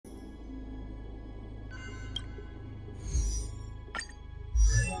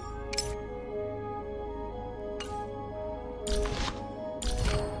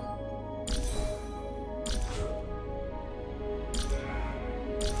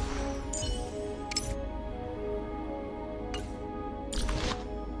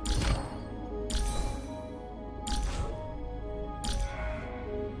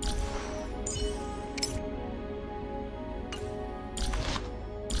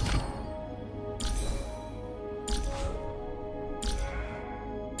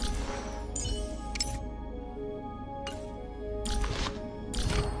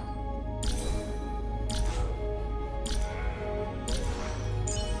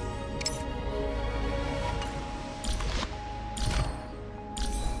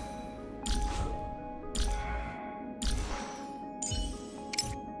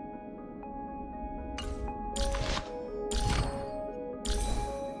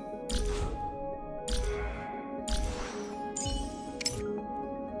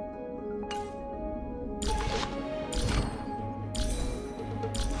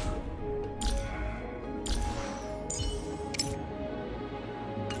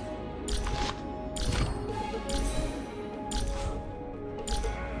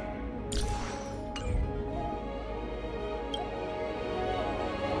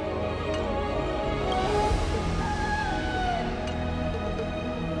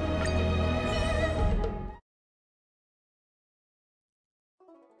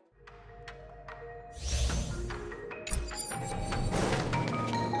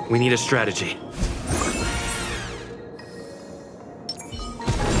We need a strategy.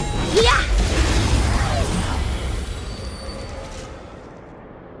 Yeah.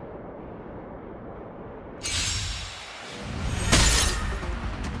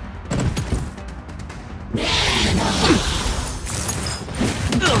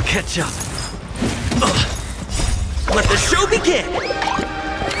 I'll catch up. Let the show begin!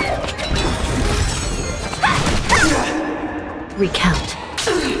 Recount.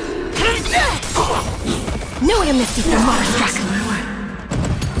 No amnesty for Marastruck!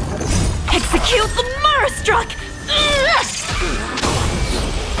 Execute the Marastruck!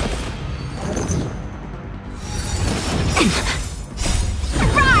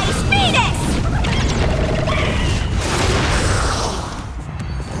 Rise, Phoenix!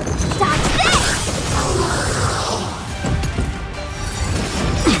 Dodge this!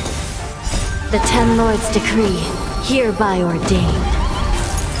 The Ten Lords' decree, hereby ordained.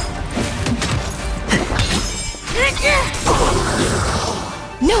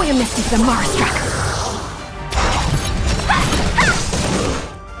 No amnesty for Marastruck!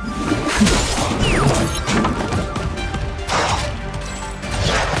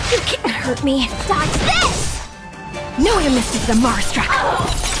 You can't hurt me! Dodge this! No amnesty for Marastruck!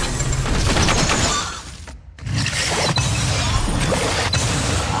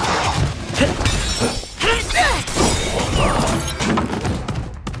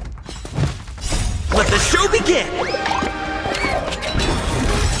 Let the show begin!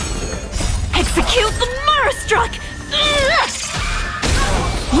 Execute the Marastruck!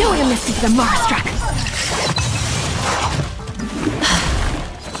 No amnesty for Marastruck!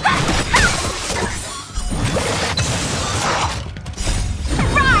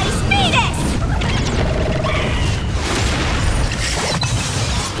 Rise, Phoenix!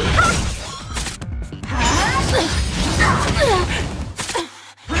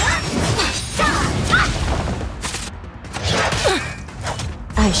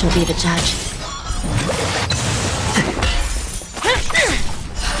 I shall be the judge.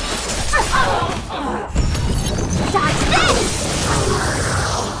 Dodge this!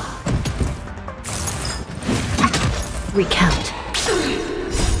 Recount.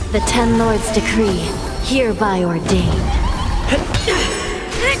 The Ten Lords' decree, hereby ordained.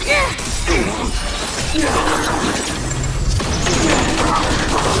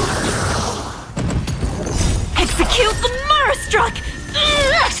 Execute the Marastruck!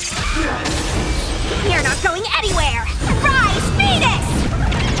 You're not going anywhere! Rise, Phoenix!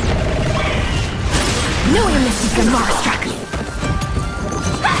 No amnesty for Marastruck!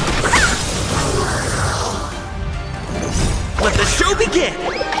 Let the show begin!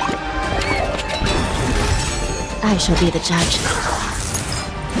 I shall be the judge.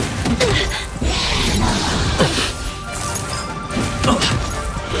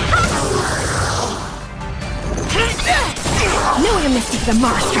 No amnesty for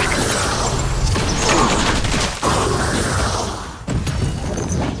Marastruck!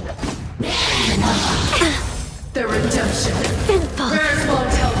 The redemption. Simple. Where's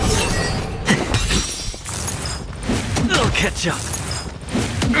Montel? I'll catch up.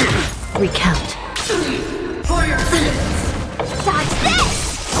 Recount. For your sins. Dodge this!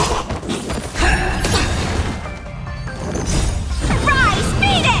 Rise,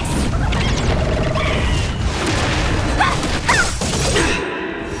 Phoenix!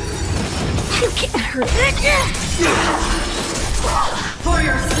 You can't hurt For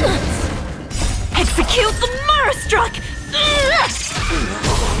your sins. Execute the Marastruck!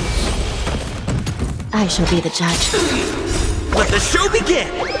 I shall be the judge. Let the show begin!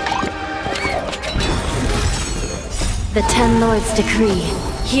 The Ten Lords' decree,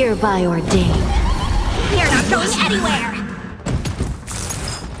 hereby ordained. You're not going anywhere!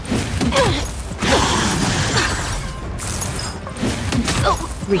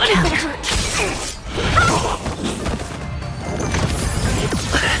 Recount.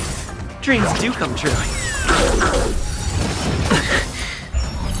 Dreams do come true.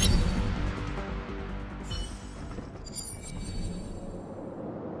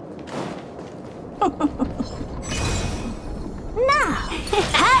 Now,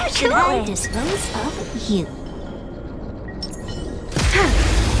 how should I dispose of you?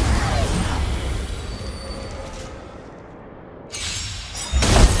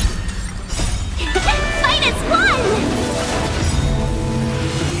 Fight as one!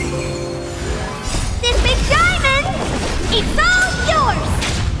 This big diamond, it's all yours!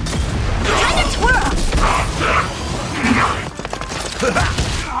 Time to twirl!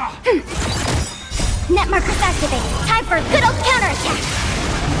 Net markers activated. Time for a good old counterattack.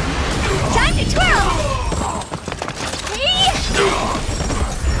 Time to twirl!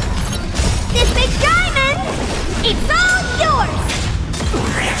 It's all yours!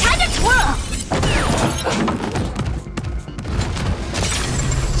 Time to twirl!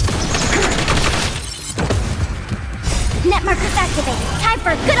 Net markers activated. Time for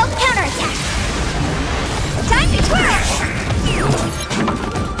a good old counterattack. Time to twirl!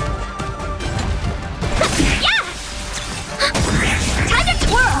 Yeah! Time to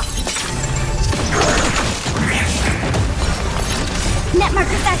twirl! Net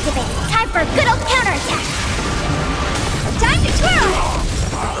markers activated. Time for a good old counterattack. Time to twirl!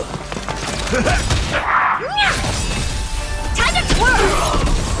 Time to twirl!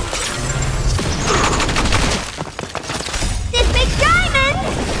 This big diamond!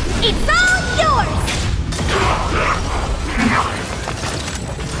 It's all yours!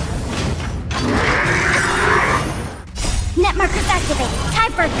 Net markers activated.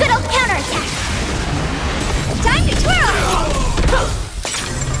 Time for a good old counterattack. Time to twirl!